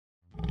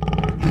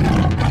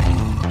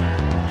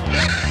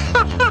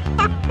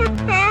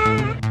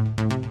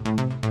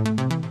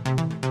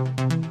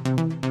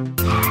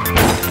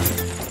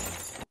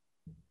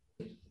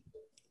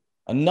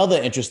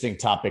Another interesting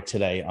topic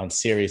today on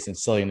Serious and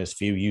Silliness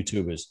for you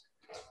YouTubers.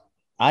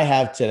 I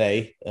have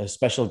today a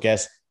special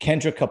guest,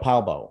 Kendra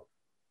Capalbo.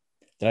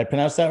 Did I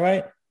pronounce that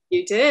right?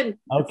 You did.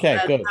 Okay,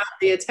 That's good.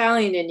 the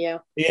Italian in you.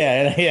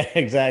 Yeah, yeah,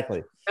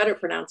 exactly. Better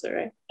pronounce it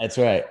right. That's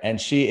right. And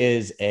she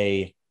is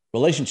a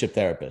relationship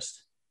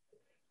therapist,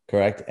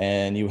 correct?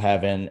 And you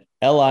have an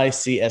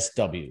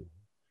LICSW.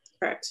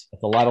 Correct.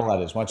 That's a lot of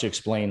letters. Why don't you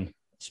explain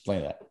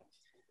that?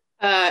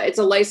 It's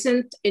a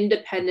licensed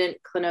independent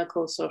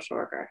clinical social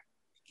worker.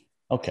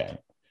 Okay.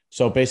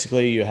 So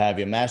basically, you have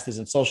your master's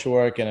in social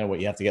work, and then what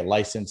you have to get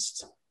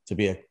licensed to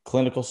be a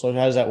clinical social.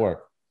 How does that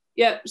work?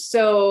 Yep.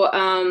 So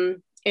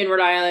in Rhode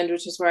Island,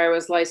 which is where I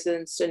was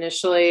licensed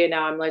initially,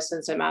 now I'm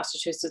licensed in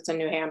Massachusetts and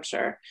New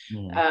Hampshire.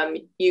 Mm-hmm.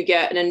 You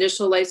get an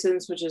initial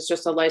license, which is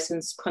just a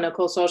licensed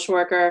clinical social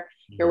worker.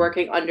 You're Mm-hmm.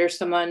 working under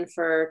someone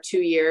for 2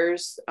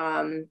 years.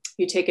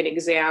 You take an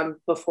exam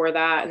before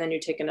that, and then you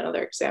take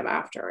another exam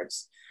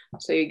afterwards.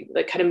 So you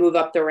like kind of move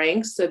up the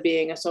ranks of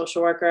being a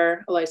social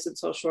worker, a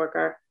licensed social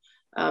worker,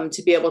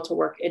 to be able to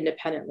work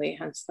independently,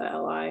 hence the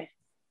LI.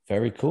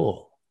 Very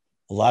cool.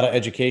 A lot of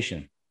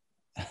education.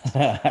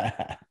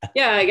 Yeah,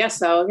 I guess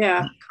so.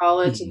 Yeah,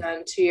 college and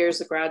then 2 years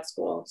of grad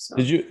school. So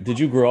did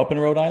you grow up in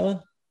Rhode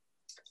Island?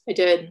 I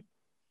did.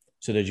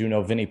 So did you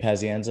know Vinny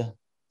Pazienza?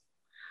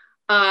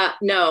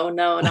 No,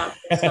 no, not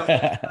personally.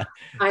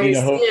 Do you I,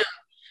 know who?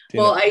 Do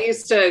you well, know?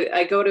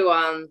 I go to,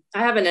 I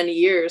haven't in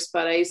years,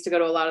 but I used to go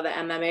to a lot of the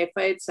MMA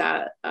fights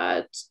at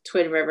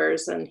Twin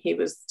Rivers, and he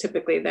was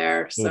typically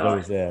there. Who was So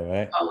always there,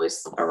 right?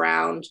 always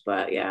around,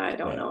 but yeah, I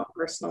don't Yeah. know him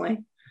personally.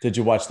 Did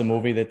you watch the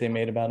movie that they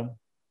made about him?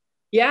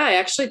 Yeah, I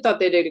actually thought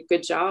they did a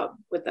good job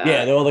with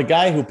Yeah, that. well, the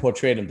guy who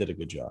portrayed him did a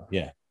good job.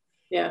 Yeah.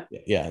 Yeah.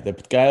 Yeah. The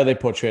guy they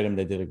portrayed him,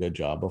 they did a good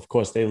job. Of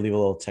course, they leave a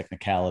little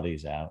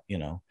technicalities out.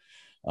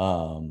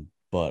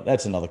 But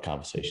that's another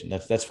conversation.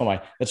 That's for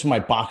my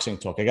boxing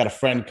talk. I got a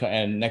friend,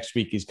 and next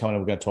week he's coming.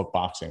 We're going to talk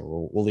boxing.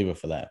 We'll leave it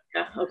for that.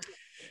 Yeah. Okay.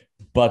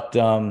 But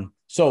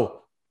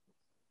so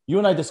you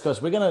and I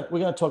discussed we're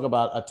gonna talk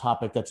about a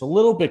topic that's a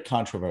little bit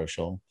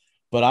controversial,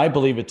 but I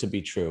believe it to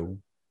be true.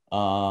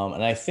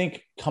 And I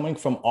think coming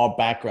from our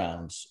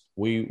backgrounds,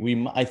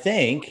 we I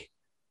think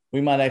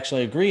we might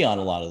actually agree on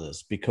a lot of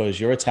this because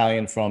you're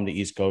Italian from the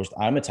East Coast.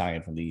 I'm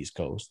Italian from the East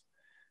Coast,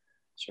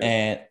 Sure.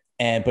 and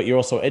but you're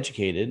also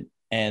educated.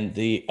 And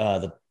the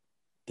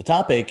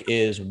topic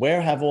is, where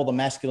have all the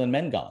masculine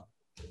men gone?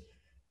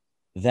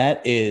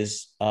 That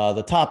is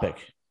the topic.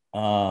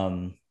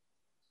 I'll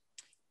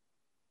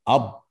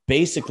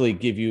basically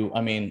give you,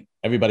 I mean,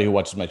 everybody who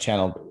watches my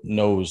channel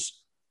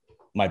knows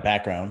my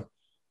background.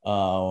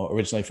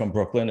 Originally from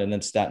Brooklyn and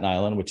then Staten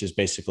Island, which is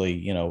basically,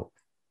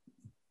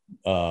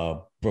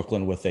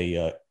 Brooklyn with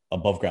a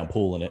above ground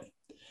pool in it.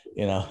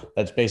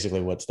 That's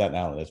basically what Staten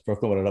Island is.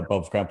 Brooklyn with an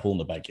above ground pool in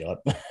the backyard.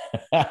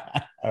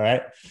 All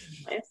right.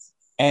 Nice.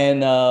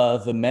 And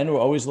the men were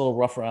always a little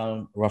rough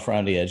around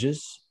the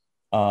edges.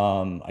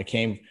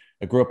 I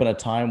grew up in a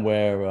time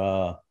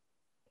where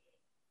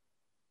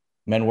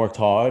men worked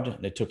hard,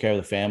 they took care of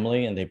the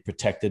family, and they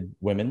protected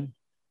women.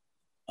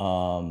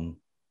 Um,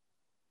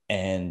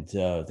 and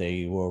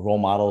they were role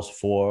models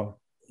for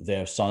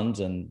their sons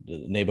and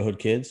the neighborhood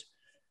kids.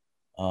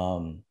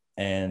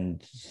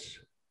 And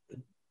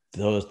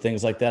those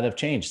things like that have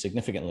changed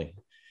significantly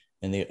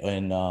in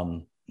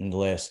the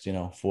last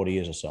 40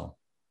 years or so.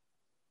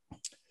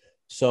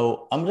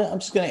 So I'm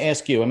just going to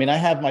ask you. I mean, I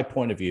have my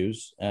point of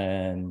views,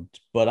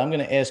 but I'm going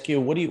to ask you,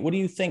 what do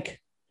you think?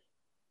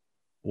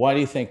 Why do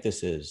you think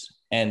this is,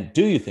 and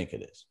do you think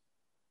it is?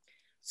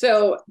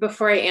 So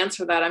before I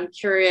answer that, I'm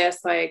curious,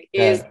 like,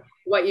 is Okay.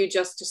 what you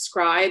just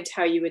described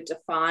how you would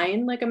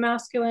define like a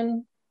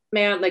masculine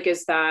man? Like,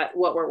 is that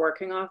what we're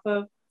working off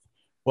of?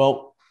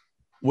 Well,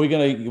 we're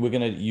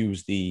gonna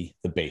use the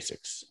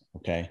basics.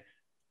 Okay.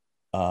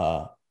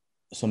 Uh,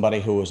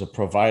 Somebody who is a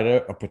provider,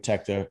 a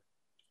protector,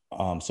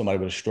 somebody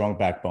with a strong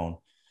backbone,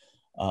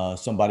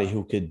 somebody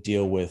who could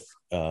deal with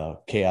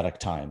chaotic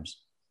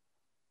times,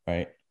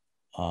 right?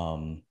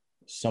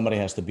 Somebody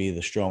has to be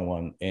the strong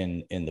one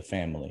in the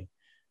family.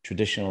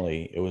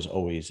 Traditionally, it was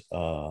always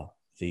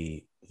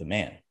the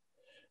man,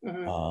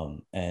 Mm-hmm.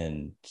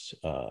 and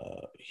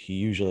he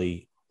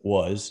usually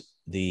was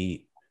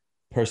the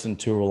person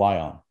to rely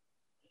on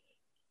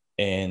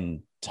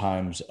in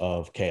times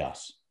of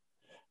chaos.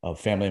 A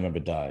family member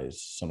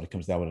dies, somebody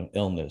comes down with an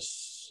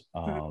illness,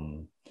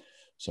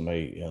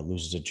 somebody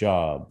loses a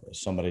job,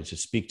 somebody to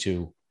speak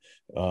to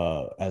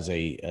as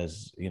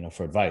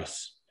for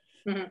advice,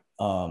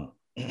 Mm-hmm. um,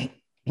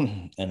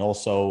 and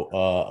also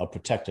a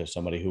protector,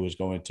 somebody who is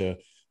going to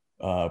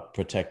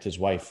protect his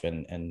wife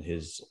and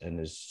his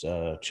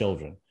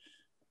children,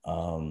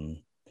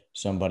 um,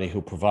 somebody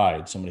who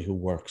provides, somebody who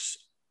works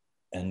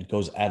and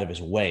goes out of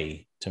his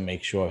way to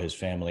make sure his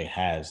family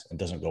has and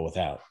doesn't go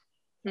without.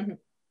 Mm-hmm.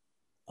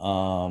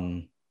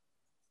 Um,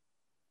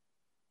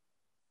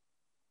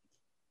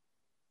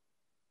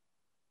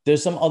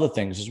 there's some other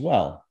things as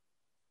well.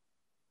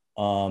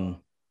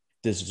 Um,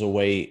 this is a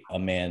way a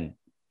man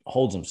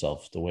holds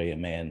himself, the way a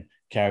man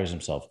carries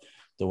himself,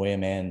 the way a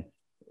man,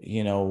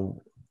 you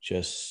know,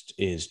 just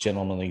is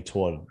gentlemanly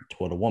toward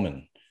a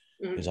woman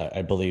is,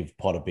 I believe,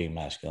 part of being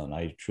masculine.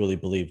 I truly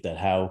believe that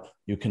how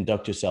you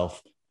conduct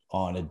yourself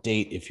on a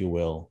date, if you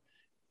will,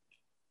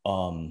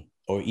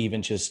 or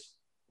even just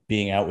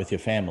being out with your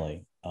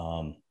family,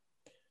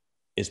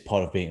 is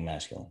part of being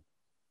masculine.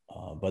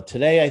 But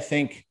today, I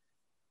think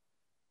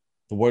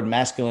the word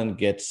masculine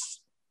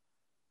gets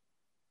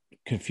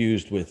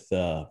confused with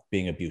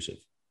being abusive,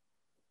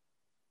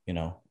 you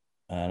know,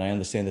 and I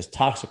understand there's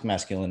toxic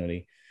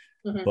masculinity,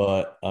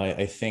 but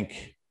I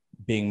think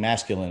being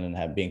masculine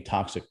and being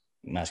toxic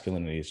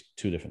masculinity is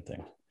two different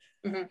things.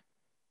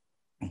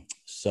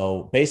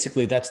 So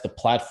basically that's the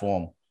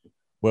platform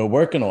we're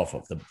working off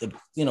of, the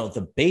you know,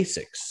 the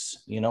basics,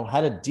 you know,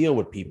 how to deal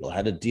with people,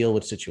 how to deal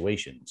with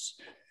situations.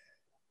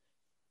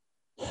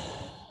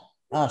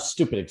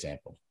 Stupid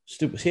example.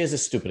 Here's a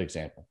stupid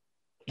example.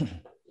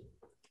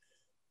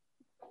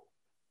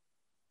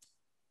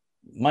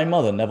 My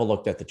mother never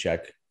looked at the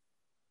check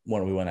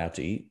when we went out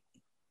to eat.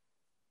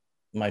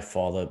 My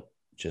father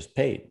just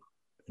paid.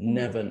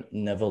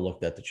 Never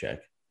looked at the check.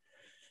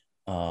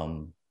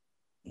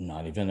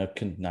 Not even a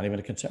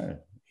concern.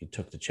 He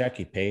took the check,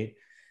 he paid.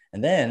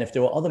 And then if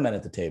there were other men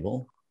at the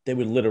table, they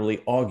would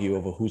literally argue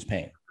over who's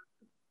paying.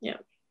 Yeah.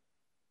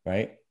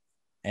 Right.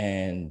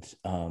 And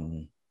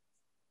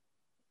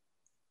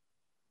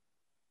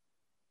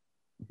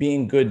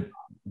being good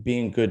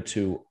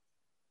to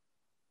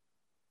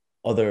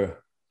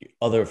other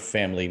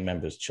family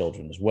members'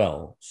 children as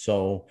well.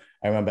 So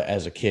I remember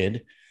as a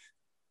kid,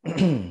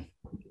 I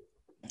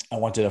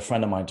wanted a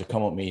friend of mine to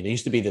come with me. There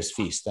used to be this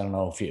feast. I don't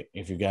know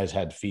if you guys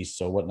had feasts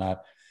or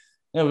whatnot.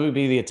 It would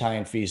be the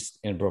Italian feast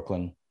in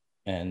Brooklyn.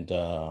 And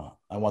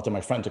I wanted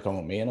my friend to come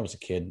with me, and I was a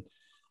kid.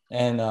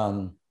 And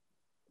I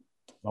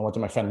wanted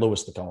my friend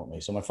Lewis to come with me.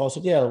 So my father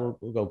said, yeah,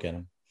 we'll go get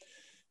him.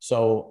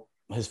 So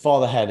his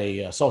father had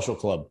a social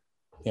club,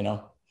 you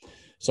know.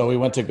 So we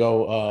went to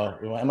go,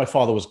 and my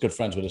father was good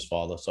friends with his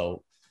father.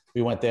 So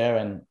we went there,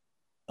 and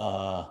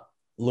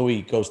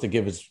Louis goes to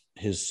give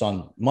his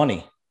son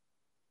money.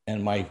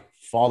 And my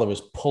father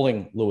was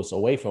pulling Lewis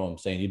away from him,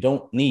 saying, you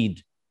don't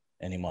need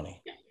any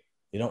money.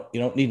 You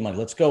don't need money.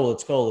 Let's go.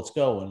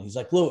 And he's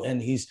like, Lou,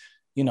 and he's,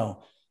 you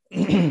know,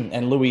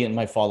 and Louis and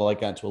my father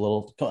like got into a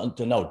little,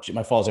 no,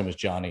 my father's name was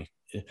Johnny.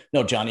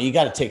 No, Johnny, you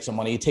got to take some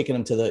money. You're taking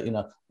him to the, you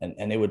know,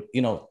 and they would,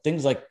 you know,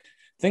 things like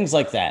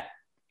that.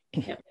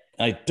 Yeah.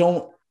 I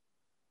don't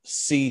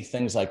see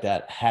things like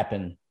that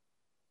happen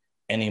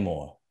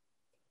anymore.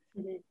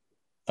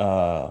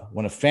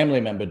 When a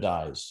family member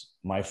dies,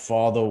 my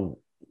father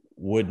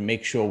would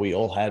make sure we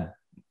all had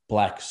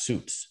black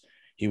suits.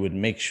 He would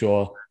make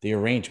sure the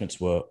arrangements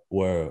were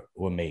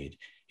made.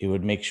 He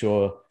would make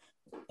sure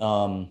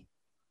that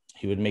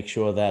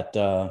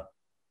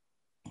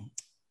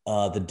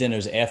the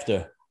dinners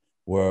after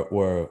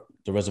were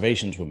the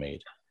reservations were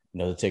made. You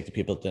know, to take the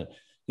people to,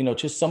 you know,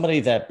 just somebody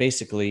that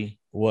basically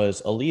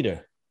was a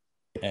leader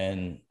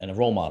and a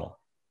role model.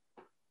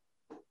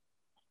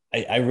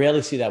 I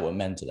rarely see that with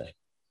men today.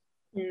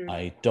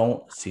 I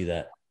don't see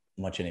that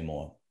much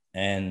anymore.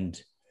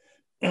 And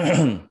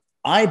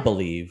I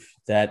believe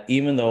that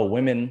even though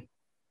women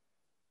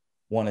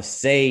want to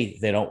say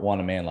they don't want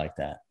a man like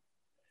that,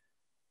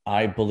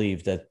 I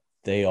believe that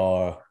they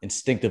are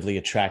instinctively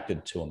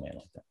attracted to a man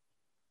like that.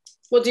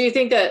 Well, do you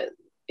think that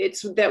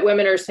it's that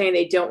women are saying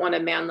they don't want a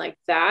man like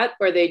that,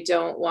 or they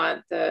don't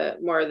want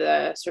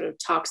the sort of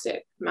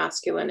toxic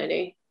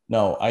masculinity?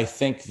 No, I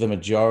think the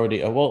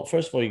majority. Well,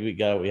 first of all,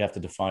 we have to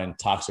define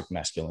toxic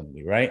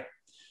masculinity, right?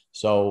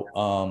 So,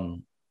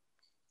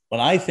 when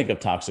I think of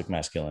toxic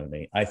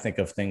masculinity, I think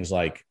of things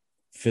like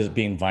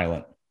being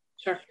violent,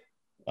 sure,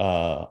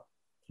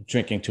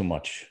 drinking too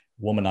much,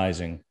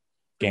 womanizing,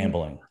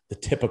 gambling, the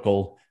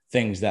typical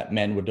things that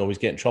men would always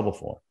get in trouble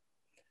for.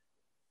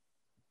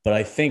 But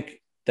I think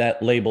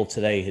that label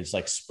today has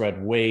like spread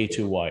way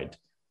too wide.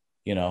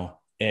 You know,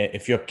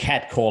 if you're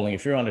catcalling,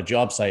 if you're on a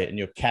job site and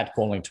you're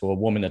catcalling to a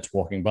woman that's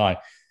walking by,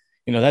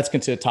 you know, that's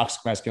considered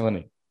toxic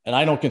masculinity. And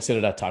I don't consider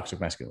that toxic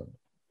masculinity.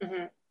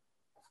 Mm-hmm.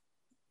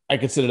 I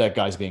consider that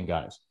guys being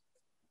guys,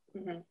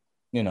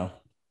 you know?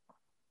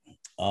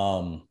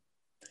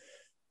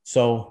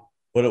 So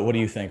what do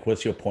you think?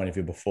 What's your point of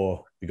view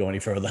before we go any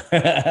further?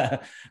 I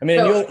mean,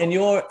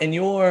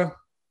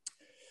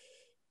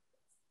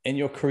 in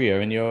your career,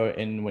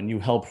 when you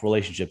help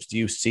relationships, do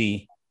you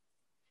see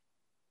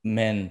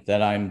men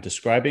that I'm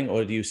describing,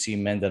 or do you see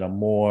men that are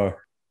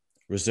more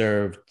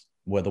reserved,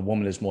 where the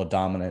woman is more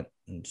dominant,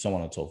 and so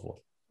on and so forth?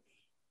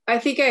 I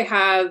think I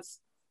have,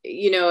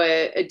 you know,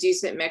 a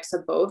decent mix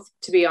of both,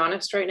 to be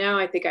honest. Right now,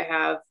 I think I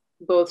have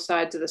both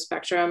sides of the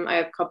spectrum. I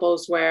have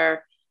couples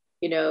where,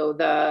 you know,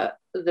 the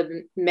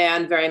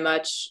man very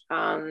much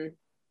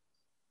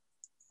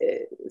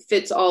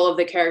fits all of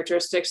the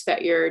characteristics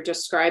that you're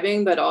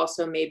describing, but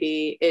also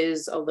maybe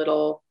goes a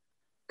little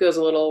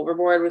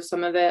overboard with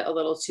some of it, a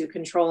little too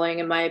controlling,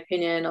 in my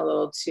opinion, a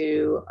little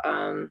too,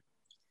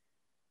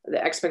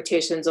 the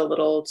expectations a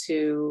little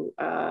too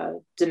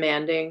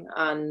demanding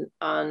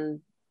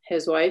on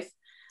his wife.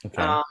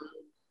 Okay.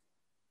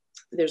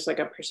 there's like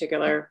a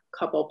particular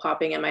couple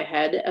popping in my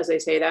head as I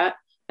say that.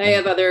 I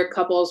have other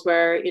couples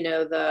where, you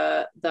know,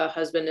 the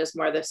husband is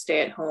more the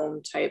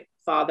stay-at-home type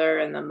father,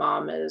 and the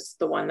mom is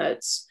the one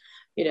that's,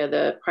 you know,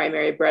 the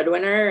primary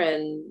breadwinner,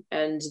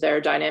 and their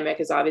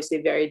dynamic is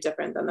obviously very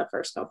different than the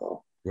first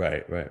couple.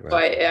 Right. So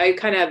I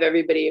kind of have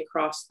everybody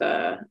across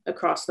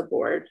the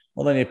board.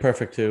 Well, then you're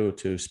perfect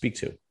to speak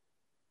to.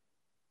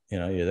 You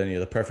know, you're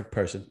the perfect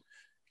person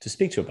to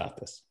speak to about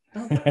this.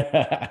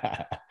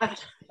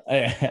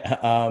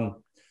 Oh.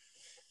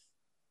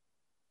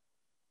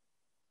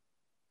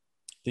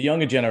 The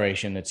younger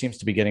generation, it seems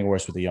to be getting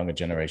worse with the younger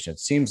generation. It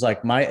seems like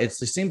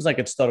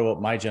it started with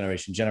my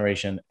generation,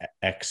 Generation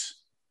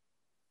X.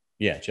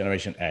 Yeah,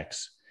 Generation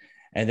X.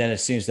 And then it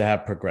seems to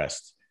have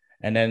progressed.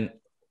 And then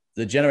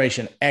the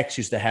Generation X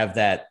used to have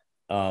that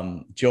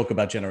joke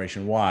about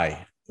Generation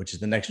Y, which is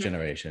the next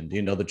generation. Do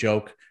you know the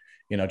joke?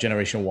 You know,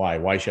 Generation Y,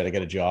 why should I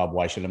get a job?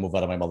 Why should I move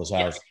out of my mother's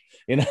house?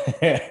 You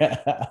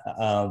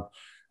know,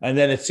 and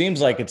then it seems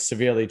like it's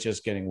severely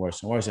just getting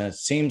worse and worse. And it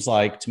seems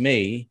like to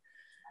me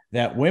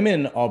that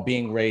women are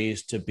being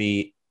raised to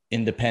be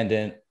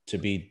independent, to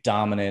be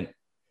dominant.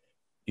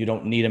 You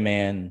don't need a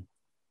man.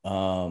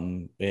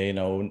 You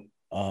know,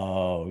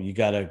 you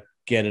got to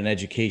get an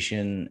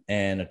education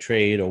and a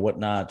trade or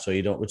whatnot. So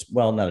you don't,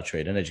 not a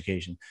trade, an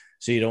education.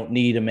 So you don't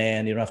need a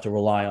man. You don't have to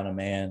rely on a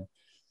man.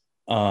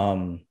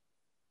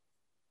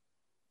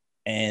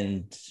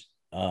 And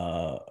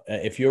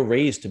if you're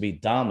raised to be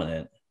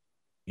dominant,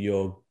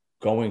 you're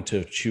going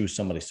to choose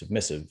somebody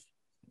submissive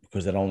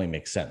because that only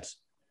makes sense.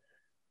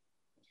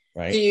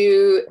 Right. Do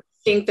you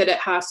think that it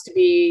has to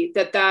be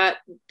that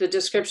the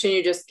description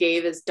you just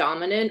gave is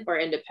dominant or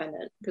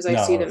independent? Because I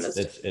see them as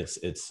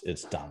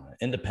it's dominant.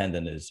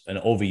 Independent is an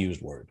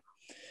overused word.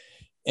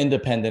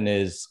 Independent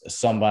is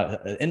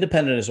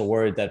a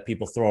word that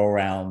people throw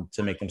around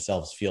to make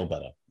themselves feel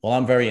better. Well,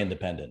 I'm very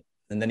independent.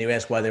 And then you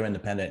ask why they're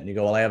independent and you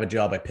go, well, I have a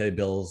job, I pay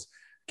bills,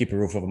 keep a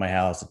roof over my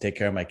house, I take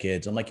care of my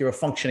kids. I'm like, you're a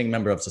functioning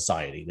member of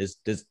society.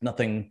 There's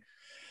nothing.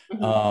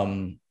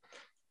 Mm-hmm.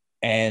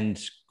 And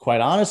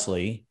quite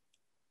honestly,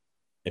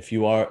 if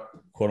you are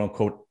quote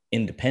unquote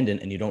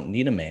independent and you don't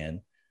need a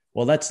man,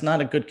 well, that's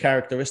not a good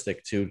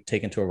characteristic to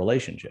take into a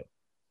relationship,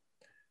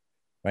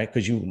 right?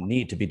 Because you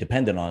need to be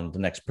dependent on the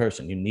next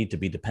person. You need to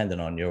be dependent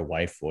on your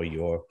wife or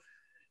your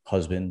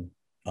husband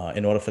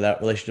in order for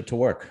that relationship to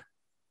work.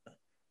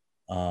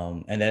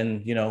 And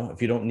then, you know,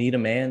 if you don't need a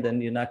man,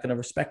 then you're not going to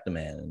respect the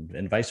man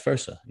and vice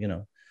versa, you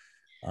know.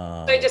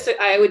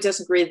 I would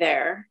disagree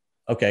there.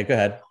 Okay, go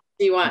ahead.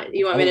 Do you want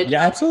me to?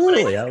 Yeah,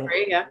 absolutely.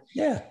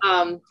 Yeah.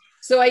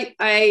 So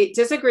I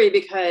disagree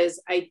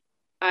because I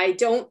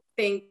don't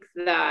think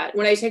that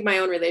when I take my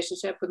own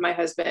relationship with my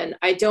husband,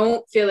 I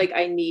don't feel like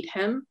I need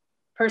him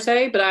per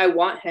se, but I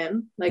want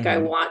him. Like,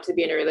 mm-hmm. I want to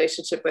be in a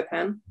relationship with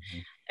him. Mm-hmm.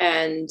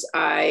 And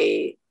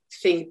I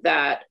think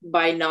that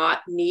by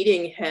not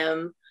needing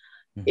him,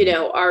 mm-hmm. you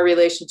know, our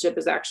relationship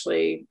is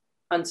actually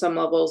on some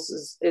levels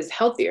is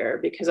healthier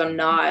because I'm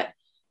not,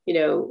 you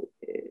know,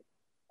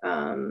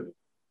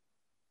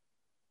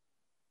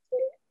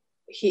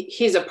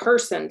 he's a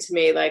person to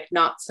me, like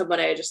not someone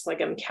I just like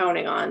I'm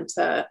counting on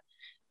to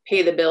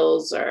pay the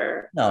bills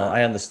or. No,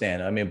 I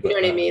understand. I mean, but, you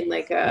know what I mean?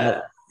 Like,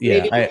 yeah,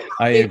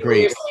 I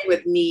agree.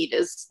 With need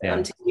is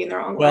I'm taking the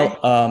wrong way.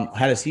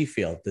 How does he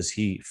feel? Does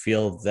he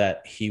feel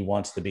that he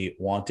wants to be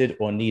wanted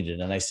or needed?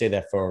 And I say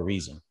that for a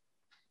reason.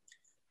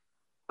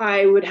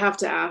 I would have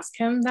to ask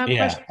him that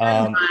question.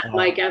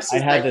 My guess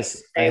is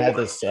I had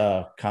this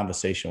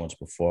conversation once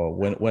before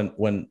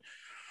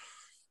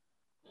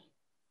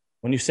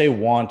when you say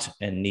want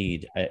and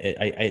need,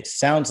 it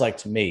sounds like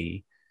to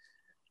me,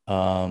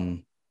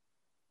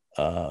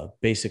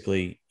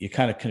 basically, you're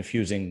kind of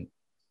confusing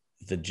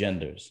the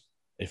genders,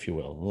 if you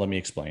will. Let me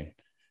explain.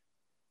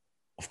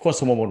 Of course,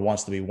 a woman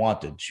wants to be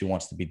wanted. She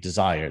wants to be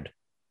desired,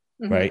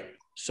 mm-hmm. right?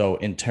 So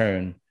in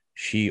turn,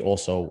 she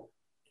also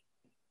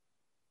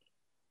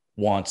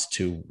wants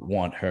to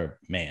want her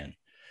man.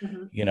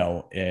 Mm-hmm. You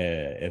know,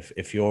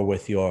 if you're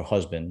with your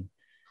husband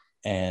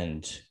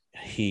and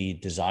he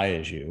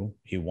desires you,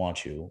 he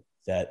wants you,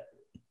 that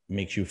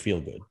makes you feel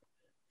good.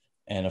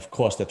 And of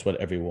course, that's what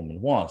every woman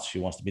wants. She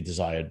wants to be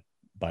desired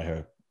by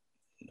her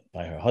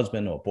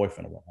husband or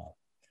boyfriend or whatnot.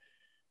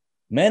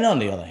 Men, on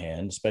the other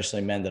hand,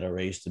 especially men that are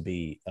raised to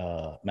be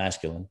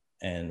masculine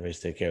and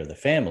raised to take care of the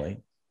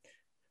family,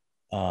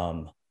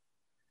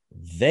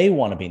 they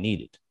want to be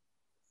needed.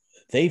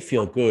 They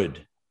feel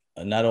good,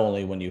 not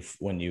only when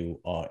you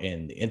are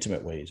in the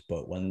intimate ways,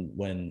 but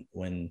when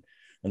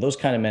those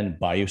kind of men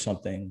buy you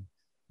something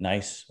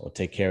nice or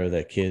take care of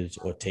their kids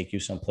or take you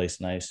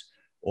someplace nice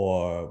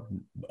or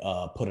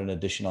put an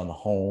addition on the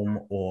home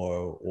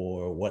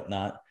or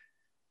whatnot,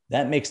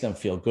 that makes them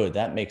feel good.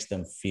 That makes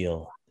them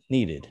feel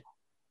needed,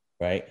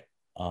 right?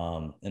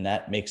 And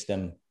that makes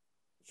them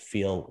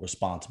feel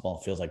responsible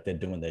and feels like they're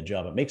doing their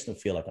job. It makes them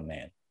feel like a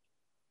man.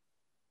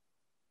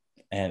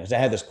 And I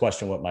had this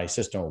question with my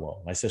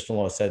sister-in-law. My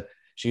sister-in-law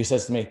she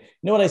says to me, you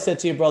know what I said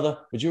to you, brother?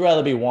 Would you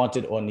rather be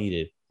wanted or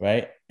needed?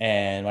 right?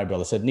 And my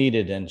brother said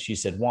needed, and she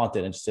said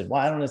wanted, and she said,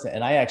 well, I don't understand.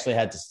 And I actually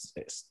had to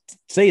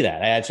say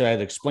that. I actually had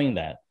to explain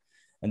that.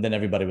 And then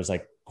everybody was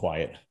like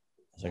quiet. I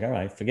was like, all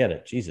right, forget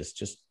it. Jesus,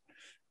 just,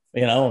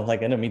 like I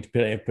didn't mean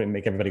to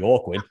make everybody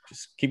awkward.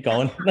 Just keep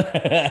going.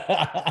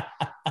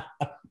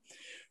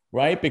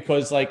 Right?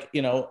 Because like,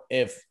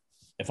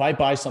 if I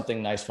buy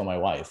something nice for my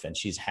wife and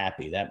she's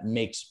happy, that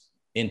makes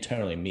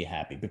internally me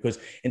happy, because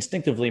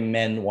instinctively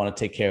men want to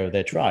take care of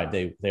their tribe.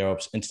 They are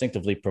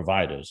instinctively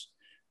providers,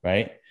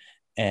 right?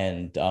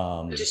 And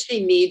does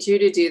she need you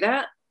to do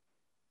that?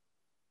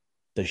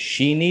 Does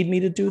she need me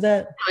to do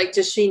that? Like,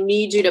 does she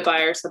need you to buy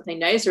her something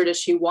nice, or does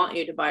she want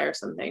you to buy her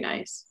something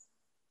nice?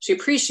 She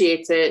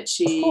appreciates it.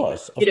 She, of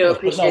course.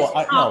 appreciates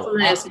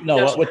compliments.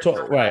 No, we're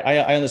talking right.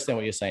 I understand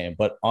what you're saying,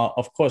 but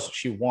of course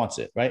she wants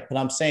it, right? But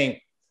I'm saying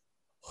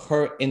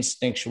her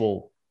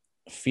instinctual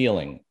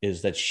feeling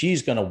is that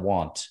she's going to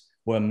want,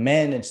 where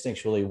men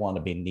instinctually want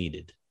to be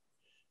needed,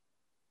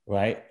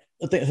 right?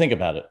 Think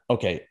about it.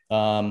 Okay.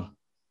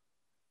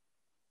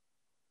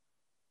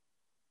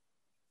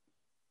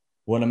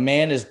 When a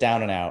man is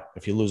down and out,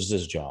 if he loses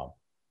his job,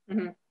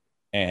 mm-hmm.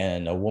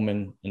 and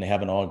they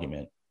have an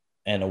argument,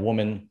 and a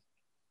woman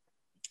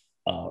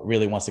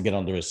really wants to get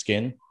under his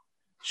skin,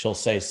 she'll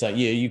say, so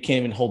yeah, you can't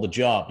even hold the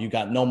job. You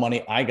got no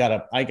money. I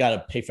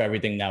gotta pay for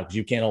everything now because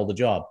you can't hold the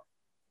job.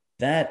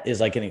 That is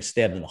like getting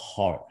stabbed in the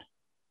heart,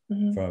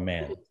 mm-hmm. for a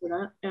man.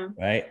 Yeah.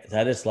 Right?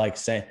 That is like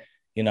saying,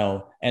 and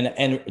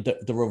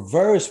the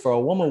reverse for a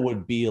woman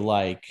would be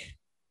like,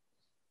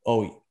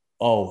 oh,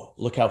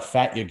 look how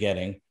fat you're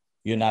getting.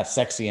 You're not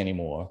sexy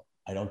anymore.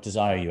 I don't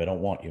desire you. I don't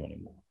want you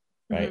anymore.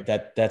 Right?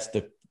 Mm-hmm. That's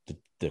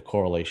the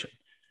correlation.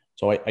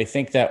 So I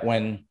think that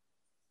when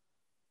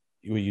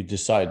you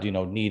decide,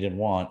 need and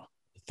want,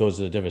 those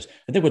are the difference.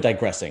 I think we're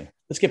digressing.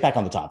 Let's get back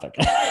on the topic.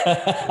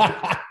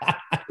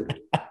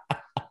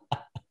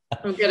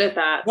 I'm good at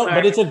that. No,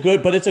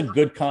 but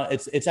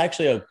it's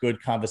actually a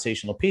good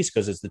conversational piece,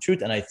 because it's the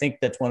truth. And I think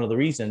that's one of the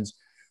reasons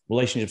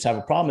relationships have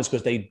a problem, is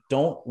because they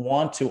don't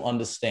want to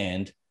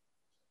understand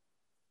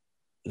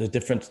the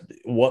difference,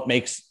 what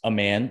makes a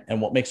man and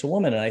what makes a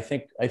woman. And I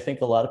think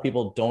a lot of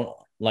people don't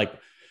like,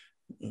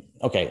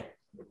 okay,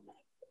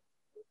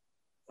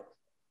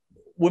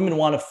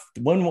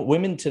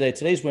 women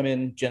today's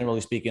women,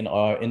 generally speaking,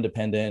 are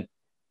independent.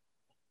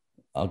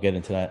 I'll get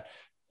into that.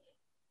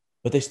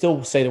 But they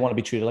still say they want to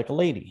be treated like a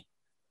lady,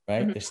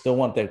 right? Mm-hmm. They still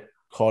want their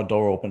car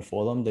door open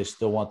for them. They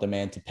still want the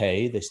man to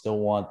pay. They still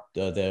want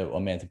a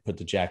man to put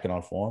the jacket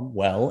on for them.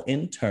 Well,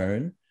 in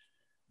turn,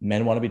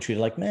 men want to be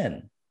treated like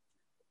men,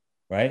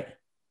 right?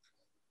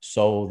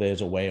 So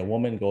there's a way a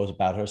woman goes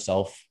about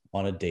herself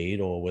on a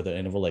date or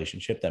in a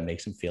relationship that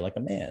makes him feel like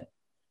a man,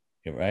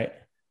 right?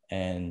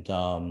 And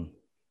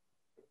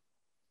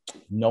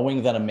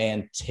knowing that a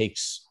man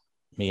takes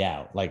me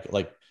out,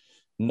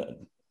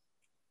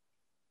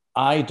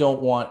 I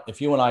don't want,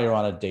 if you and I are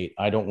on a date,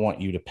 I don't want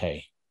you to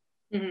pay.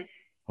 Mm-hmm.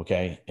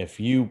 Okay.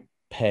 If you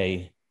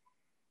pay,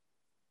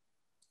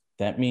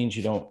 that means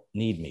you don't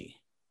need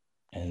me.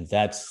 And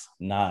that's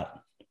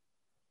not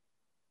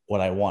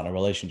what I want in a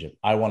relationship.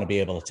 I want to be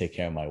able to take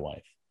care of my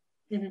wife.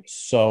 Mm-hmm.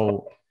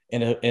 So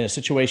in a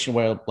situation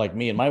where, like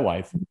me and my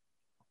wife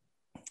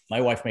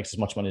makes as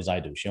much money as I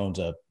do. She owns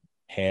a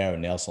hair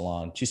and nail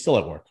salon. She's still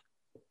at work,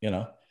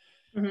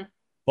 Mm-hmm.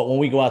 But when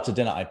we go out to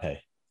dinner, I pay.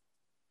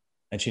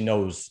 And she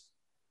knows,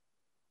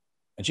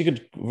 and she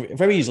could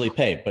very easily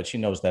pay, but she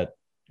knows that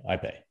I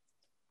pay.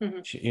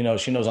 Mm-hmm.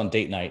 She knows on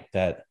date night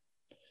that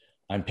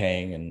I'm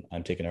paying and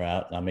I'm taking her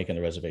out and I'm making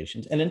the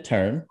reservations. And in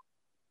turn,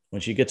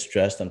 when she gets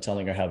dressed, I'm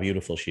telling her how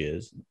beautiful she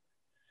is.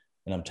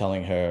 And I'm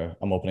telling her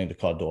I'm opening the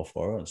car door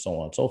for her, and so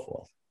on and so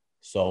forth.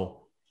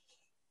 So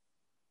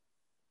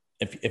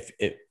if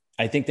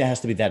I think there has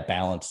to be that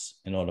balance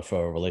in order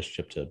for a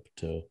relationship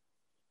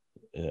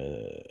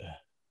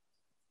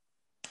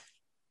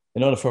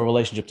in order for a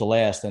relationship to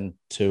last and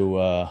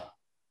to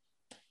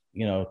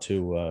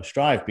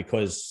strive,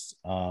 because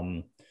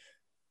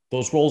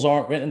those roles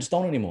aren't written in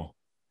stone anymore.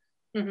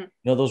 Mm-hmm.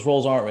 Those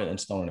roles aren't written in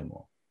stone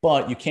anymore.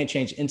 But you can't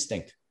change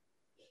instinct,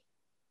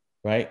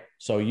 right?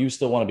 So you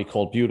still want to be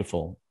called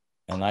beautiful,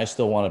 and I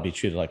still want to be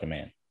treated like a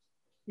man.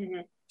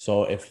 Mm-hmm.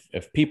 So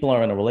if people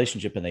are in a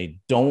relationship and they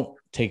don't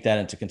take that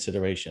into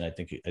consideration, I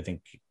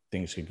think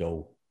things could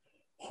go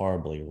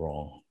horribly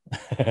wrong.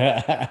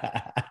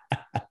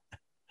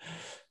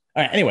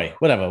 All right. Anyway,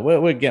 whatever.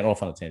 We're getting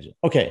off on a tangent.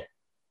 Okay.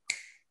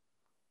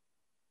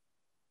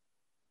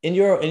 In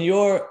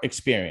your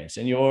experience,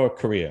 in your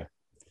career,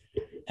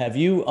 have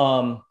you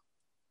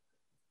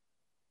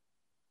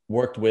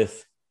worked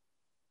with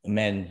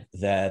men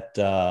that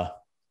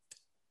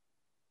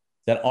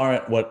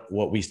aren't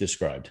what we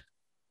described?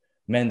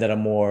 Men that are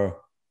more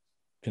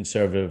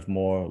conservative,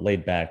 more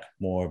laid back,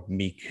 more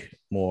meek,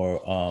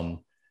 more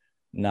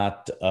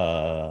not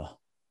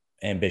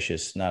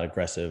ambitious, not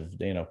aggressive,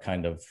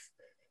 kind of.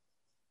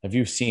 Have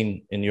you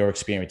seen in your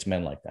experience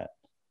men like that?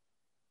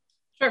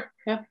 Sure.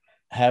 Yeah.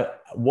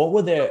 What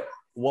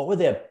were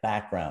their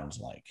backgrounds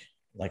like?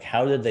 Like,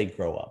 how did they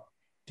grow up?